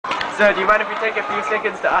So do you mind if we take a few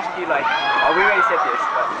seconds to ask you, like, oh, we already said this,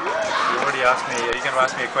 but... You already asked me, are you going to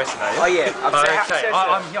ask me a question, are you? Oh yeah.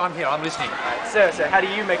 I'm here, I'm listening. Sir, how do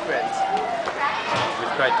you make friends? With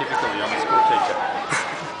great difficulty, I'm a school teacher.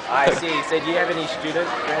 I see. So do you have any student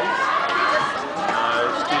friends?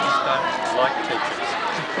 No, students don't like teachers.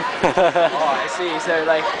 Oh, I see. So,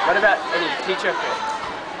 like, what about any teacher friends?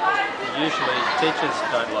 Usually, teachers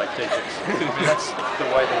don't like teachers. That's the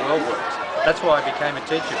way the world works. That's why I became a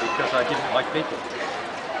teacher, because I didn't like people.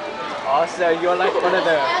 Oh, so you're like one of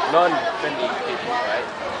the non-friendly people, right?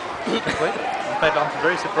 Completely. In fact, I'm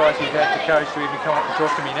very surprised you've had the courage to even come up and talk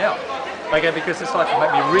to me now. Okay, because it's like to make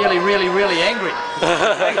me really, really, really angry.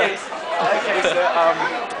 Okay, so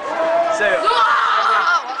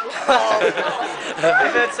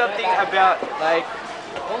I've heard something about, like,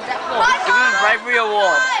 Give him a bravery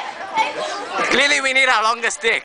award. Clearly we need our longest stick.